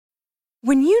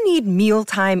When you need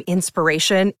mealtime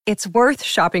inspiration, it's worth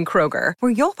shopping Kroger,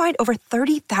 where you'll find over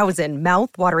 30,000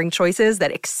 mouth-watering choices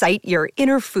that excite your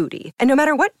inner foodie. And no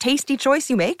matter what tasty choice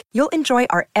you make, you'll enjoy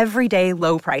our everyday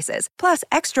low prices, plus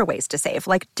extra ways to save,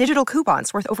 like digital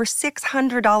coupons worth over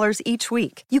 $600 each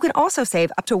week. You can also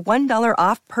save up to $1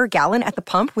 off per gallon at the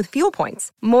pump with fuel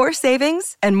points. More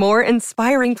savings and more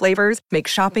inspiring flavors make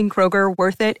shopping Kroger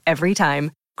worth it every time.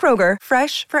 Kroger,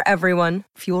 fresh for everyone.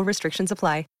 Fuel restrictions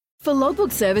apply. For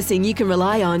logbook servicing you can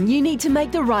rely on, you need to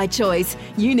make the right choice.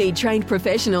 You need trained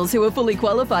professionals who are fully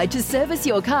qualified to service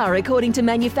your car according to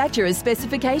manufacturer's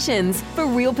specifications. For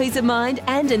real peace of mind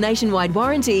and a nationwide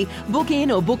warranty, book in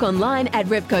or book online at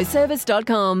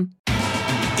repcoservice.com.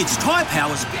 It's Tyre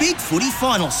Power's Big Footy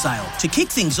Final Sale. To kick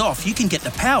things off, you can get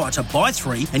the power to buy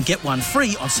 3 and get 1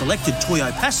 free on selected Toyo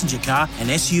passenger car and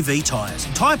SUV tyres.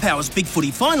 Tyre Power's Big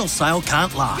Footy Final Sale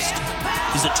can't last.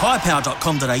 Visit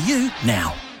tyrepower.com.au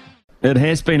now. It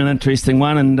has been an interesting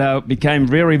one, and became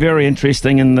very, very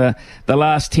interesting in the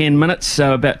last 10 minutes,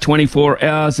 about 24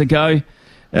 hours ago.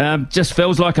 Just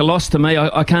feels like a loss to me.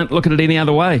 I can't look at it any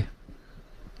other way.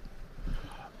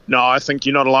 No, I think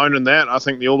you're not alone in that. I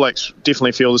think the All Blacks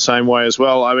definitely feel the same way as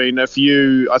well. I mean, I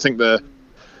think the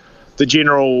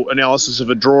general analysis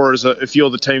of a draw is if you're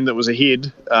the team that was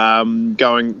ahead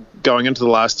going into the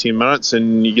last 10 minutes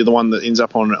and you're the one that ends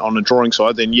up on a drawing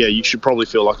side, then yeah, you should probably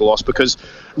feel like a loss, because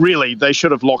really they should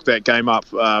have locked that game up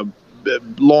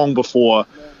long before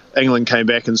England came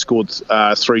back and scored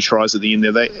 3 tries at the end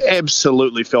there. They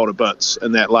absolutely fell to bits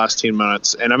in that last 10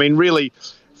 minutes. And I mean, really,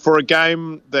 for a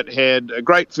game that had a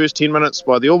great first 10 minutes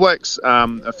by the All Blacks,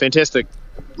 a fantastic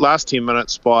last 10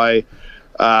 minutes by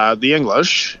the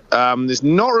English, there's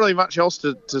not really much else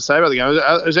to say about the game.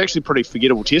 It was actually a pretty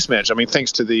forgettable test match. I mean,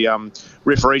 thanks to the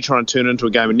referee trying to turn it into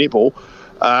a game of netball.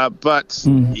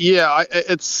 Yeah,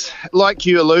 it's like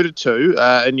you alluded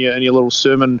to in your little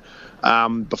sermon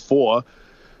before.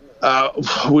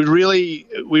 We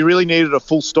really needed a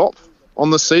full stop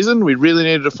on this season. We really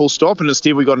needed a full stop, and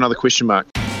instead we got another question mark.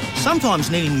 Sometimes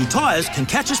needing new tyres can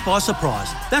catch us by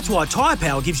surprise. That's why Tyre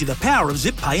Power gives you the power of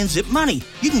Zip Pay and Zip Money.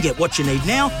 You can get what you need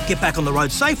now, get back on the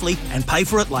road safely, and pay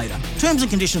for it later. Terms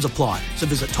and conditions apply. So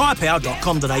visit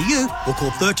tyrepower.com.au or call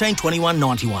 13 21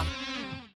 91.